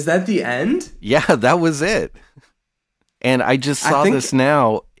 Is that the end? Yeah, that was it. And I just saw this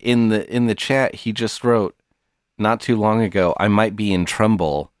now in the chat. He just wrote not too long ago, I might be in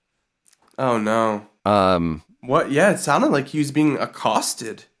Trumbull. Oh no. What? Yeah, it sounded like he was being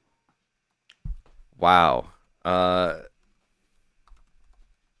accosted. Wow.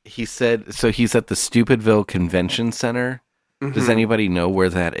 He said, so he's at the Stupidville Convention Center. Mm-hmm. Does anybody know where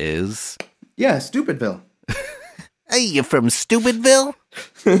that is? Yeah, Stupidville. Hey, you from Steubenville?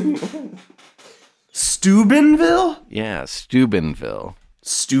 Steubenville? Yeah, Steubenville.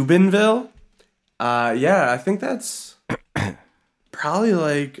 Steubenville? Yeah, I think that's probably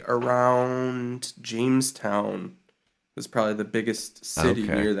like around Jamestown. Is probably the biggest city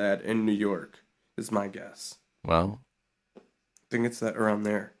Okay. near that in New York, is my guess. Well, I think it's that around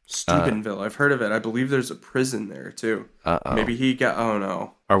there. Steubenville. I've heard of it. I believe there's a prison there too. uh-oh. Maybe he got. Oh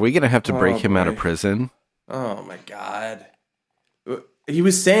no. Are we going to have to break Oh, him out of boy. prison? Oh my god. He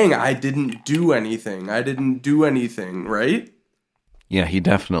was saying I didn't do anything. I didn't do anything, right? Yeah, he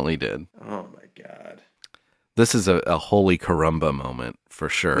definitely did. Oh my god. This is a holy carumba moment for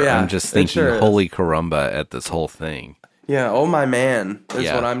sure. Yeah, I'm just it thinking sure is. holy carumba at this whole thing. Yeah, oh my man. That's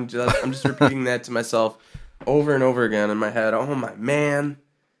Yeah. what I'm just repeating that to myself over and over again in my head. Oh my man.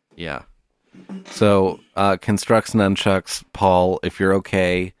 Yeah. So, Constructs Nunchucks, Paul, if you're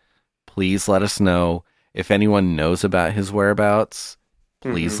okay, please let us know. If anyone knows about his whereabouts,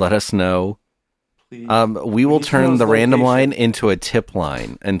 please let us know. Please. We will need to know turn his the random location. line into a tip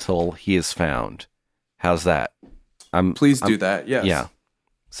line until he is found. How's that? Please do that. Yes. Yeah.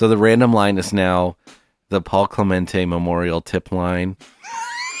 So the random line is now the Paul Clemente Memorial tip line.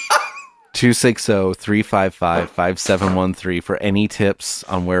 260-355-5713 for any tips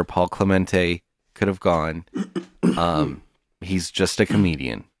on where Paul Clemente could have gone. He's just a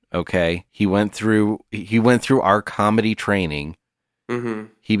comedian, okay? He went through our comedy training. Mm-hmm.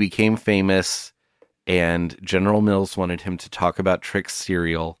 He became famous, and General Mills wanted him to talk about Trix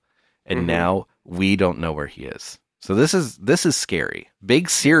cereal, and now we don't know where he is. So this is scary. Big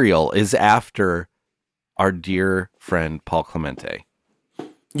Cereal is after our dear friend Paul Clemente.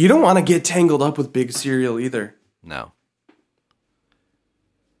 You don't want to get tangled up with Big Cereal either. No.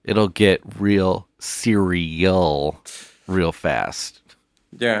 It'll get real cereal real fast.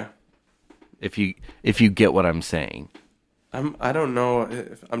 Yeah. If you get what I'm saying. I don't know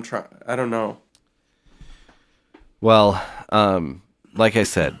if I'm trying. I don't know. Well, like I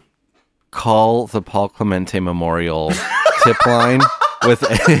said, call the Paul Clemente Memorial tip line with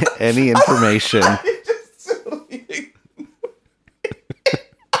any information.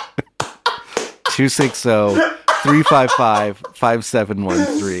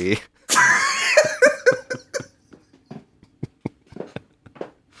 260-355-5713.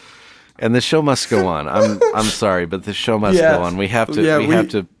 And the show must go on. I'm sorry, but the show must Yeah. go on. We have to Yeah, we have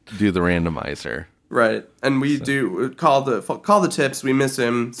to do the randomizer. Right. And we do call the tips. We miss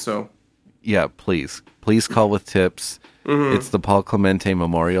him. So Yeah, please call with tips. It's the Paul Clemente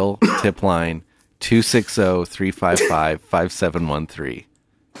Memorial tip line 260-355-5713.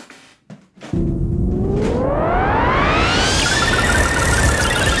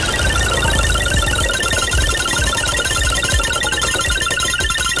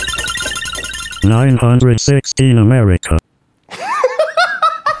 $916 America.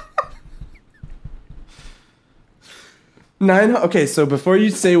 Okay, so before you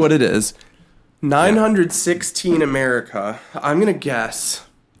say what it is, 916 America. I'm gonna guess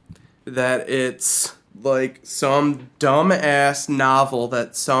that it's like some dumbass novel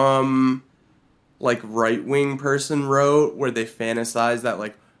that some like right wing person wrote, where they fantasize that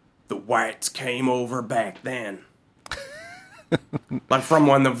like the whites came over back then. Like from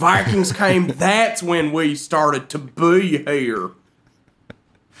when the Vikings came, that's when we started to be here.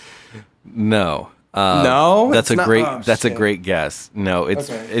 No. No? That's It's a not- great oh, that's a shit. great guess. No, it's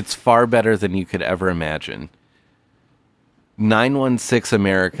Okay. it's far better than you could ever imagine. 916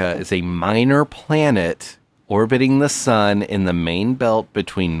 America is a minor planet orbiting the sun in the main belt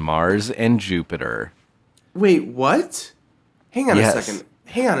between Mars and Jupiter. Wait, what? Hang on Yes. a second.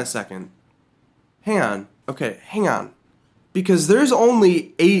 Hang on. Okay, hang on. Because there's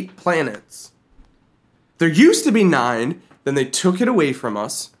only 8 planets. There used to be 9, then they took it away from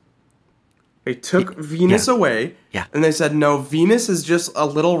us. They took Venus away. Yeah. And they said, no, Venus is just a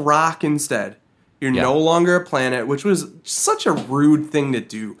little rock instead. You're Yeah. no longer a planet, which was such a rude thing to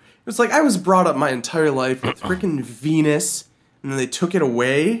do. It was like I was brought up my entire life with freaking Venus, and then they took it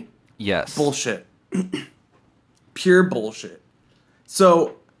away. Yes. Bullshit. Pure bullshit.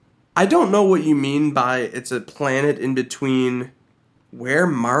 So, I don't know what you mean by it's a planet in between where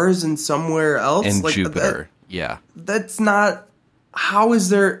Mars and somewhere else. And Like, Jupiter. Yeah. that's not. How is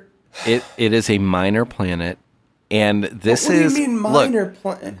there? It is a minor planet, and this What is do you mean look, minor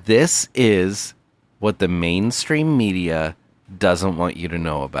planet? this is what the mainstream media doesn't want you to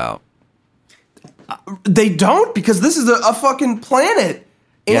know about. They don't, because this is a fucking planet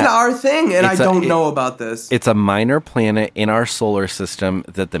in Yeah. our thing, and I It's don't know about this. It's a minor planet in our solar system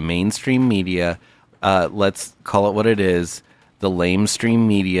that the mainstream media, let's call it what it is, the lamestream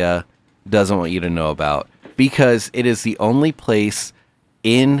media doesn't want you to know about. because it is the only place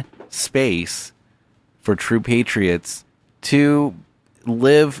in space for true patriots to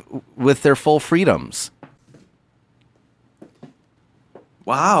live with their full freedoms.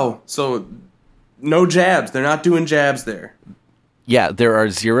 Wow. So no jabs. They're not doing jabs there. Yeah, there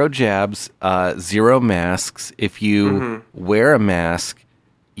are 0 jabs, 0 masks. If you wear a mask,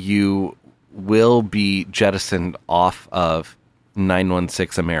 you will be jettisoned off of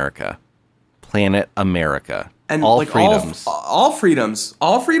 916 America, Planet America. And all like freedoms. All freedoms.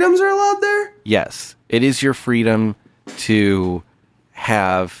 All freedoms are allowed there? Yes, it is your freedom to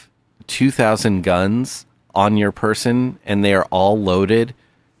have 2,000 guns on your person, and they are all loaded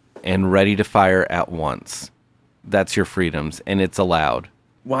and ready to fire at once. That's your freedoms, and it's allowed.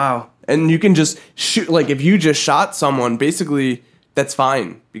 Wow. And you can just shoot, like if you just shot someone, basically that's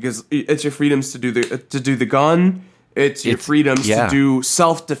fine because it's your freedoms to do the gun. It's your freedoms to do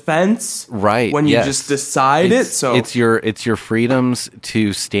self-defense. Right. When you just decide it. So it's your freedoms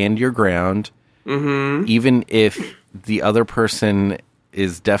to stand your ground. Mm-hmm. Even if the other person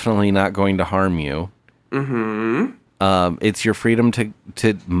is definitely not going to harm you. Mm-hmm. It's your freedom to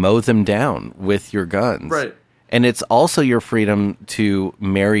mow them down with your guns. Right. And it's also your freedom to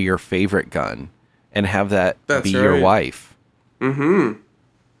marry your favorite gun and have that be your wife. Mm-hmm.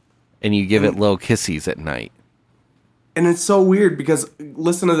 And you give it little kissies at night. And it's so weird because,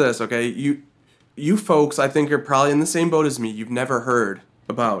 listen to this, okay? You folks, I think, are probably in the same boat as me. You've never heard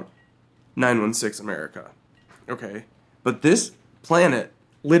about 916 America, okay? But this planet,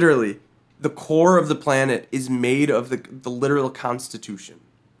 literally, the core of the planet is made of the literal Constitution.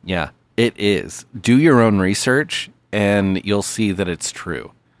 Yeah. It is. Do your own research, and you'll see that it's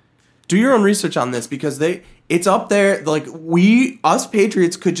true. Do your own research on this because it's up there. Like us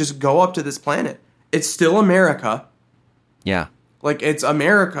patriots could just go up to this planet. It's still America. Yeah. Like it's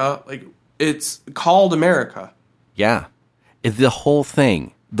America. Like it's called America. Yeah. The whole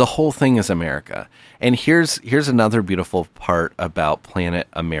thing is America. And here's another beautiful part about Planet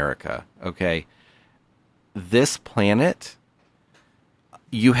America. Okay. This planet,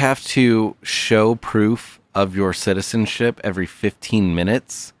 you have to show proof of your citizenship every 15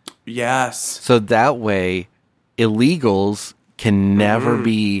 minutes. Yes. So that way, illegals can never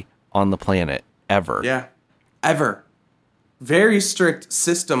be on the planet, ever. Yeah. Ever. Very strict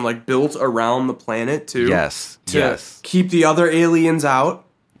system, like, built around the planet, too. Yes. To keep the other aliens out.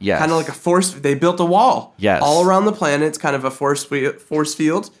 Yes. Kind of like a force... They built a wall. Yes. All around the planet. It's kind of a force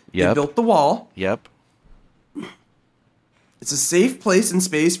field. Yep. They built the wall. Yep. It's a safe place in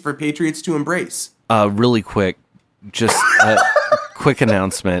space for patriots to embrace. Really quick, just a quick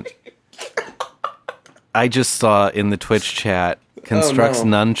announcement. I just saw in the Twitch chat, Constructs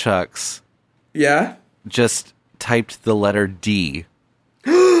Nunchucks. Yeah? Just typed the letter D.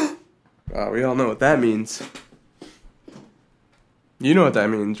 We all know what that means. You know what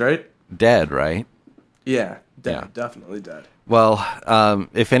that means, right? Dead, right? Yeah. Dead. Yeah. Definitely dead. Well,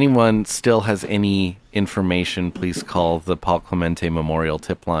 if anyone still has any information, please call the Paul Clemente Memorial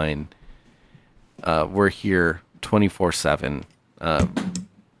Tip Line. We're here 24/7.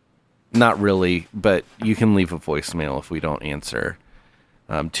 Not really, but you can leave a voicemail if we don't answer.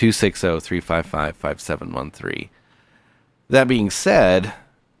 260-355-5713. That being said,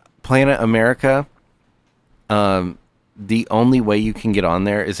 Planet America, the only way you can get on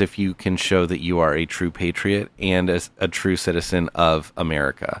there is if you can show that you are a true patriot and a true citizen of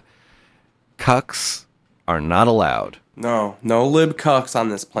America. Cucks are not allowed. No lib cucks on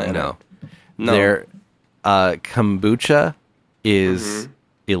this planet. No. No. Kombucha is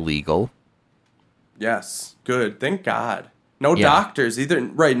illegal. Yes. Good. Thank God. No doctors either.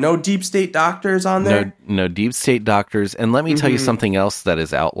 Right. No deep state doctors on there. No deep state doctors. And let me tell you something else that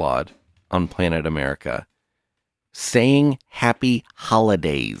is outlawed on Planet America. Saying happy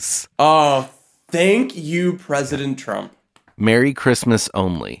holidays. Oh, thank you, President Trump. Merry Christmas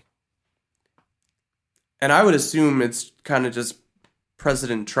only. And I would assume it's kind of just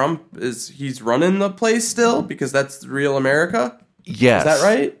President Trump he's running the place still because that's real America? Yes. Is that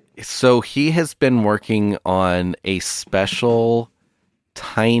right? So he has been working on a special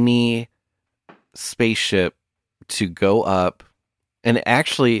tiny spaceship to go up. And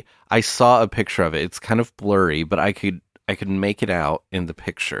actually, I saw a picture of it. It's kind of blurry, but I could make it out in the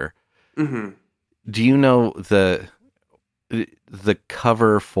picture. Mm-hmm. Do you know the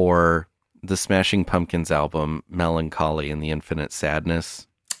cover for the Smashing Pumpkins album, Melancholy and the Infinite Sadness?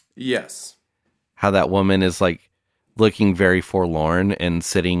 Yes. How that woman is like looking very forlorn and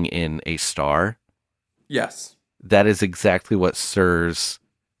sitting in a star? Yes. That is exactly what Sir's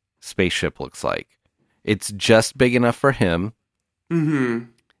spaceship looks like. It's just big enough for him. Mm-hmm.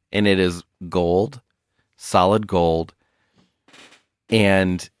 And it is gold, solid gold,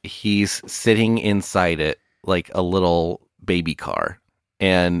 and he's sitting inside it like a little baby car,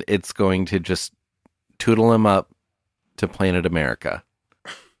 and it's going to just tootle him up to Planet America.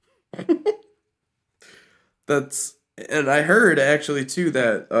 And I heard actually too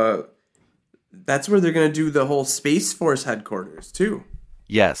that that's where they're going to do the whole Space Force headquarters too.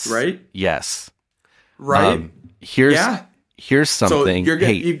 Yes. Right? Yes. Right? Here's So something. you're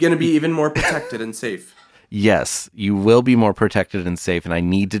going to be even more protected and safe. Yes, you will be more protected and safe, and I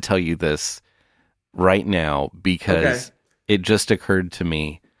need to tell you this right now because it just occurred to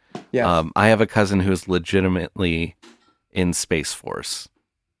me. Yeah. I have a cousin who is legitimately in Space Force.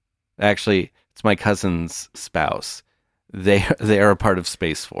 Actually, it's my cousin's spouse. They are a part of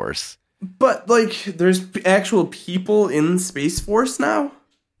Space Force. But like, there's actual people in Space Force now.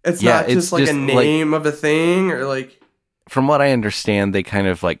 It's not just like a name of a thing or like. From what I understand, they kind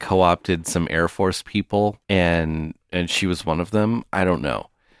of like co-opted some Air Force people, and she was one of them. I don't know,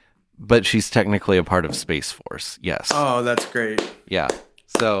 but she's technically a part of Space Force. Yes. Oh, that's great. Yeah.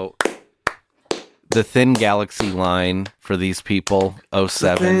 So the Thin Galaxy line for these people,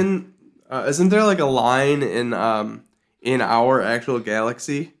 07. Isn't there like a line in our actual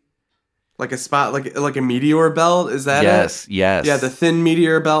galaxy? Like a spot, like a meteor belt? Is that Yes, it? yes. Yeah, the Thin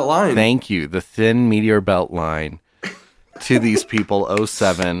Meteor Belt line. Thank you. The Thin Meteor Belt line to these people,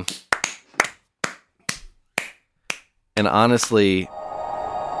 07. And honestly,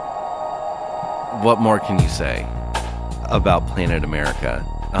 what more can you say about Planet America?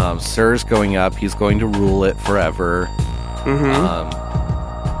 Sir's going up. He's going to rule it forever. Mm-hmm.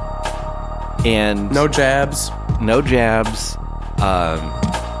 And No jabs. no jabs.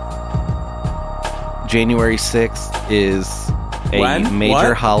 January 6th is a When? major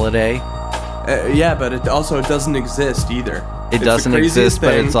What? holiday. Yeah, but it also doesn't exist either. It It's the doesn't craziest exist,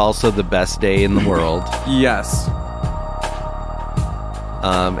 but thing. it's also the best day in the world. Yes.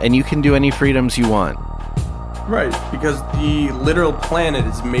 And you can do any freedoms you want. Right, because the literal planet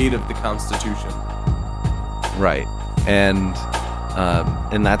is made of the Constitution. Right. And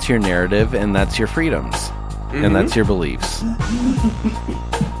that's your narrative, and that's your freedoms. Mm-hmm. And that's your beliefs.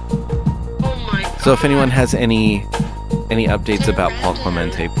 Oh my god. So if anyone has any updates about Paul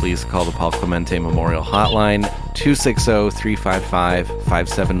Clemente, please call the Paul Clemente Memorial Hotline,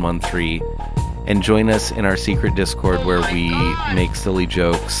 260-355-5713, and join us in our secret Discord where we make silly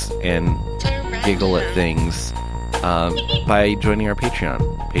jokes and giggle at things by joining our Patreon,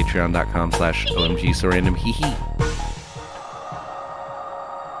 patreon.com/OMG So Random Hee Hee.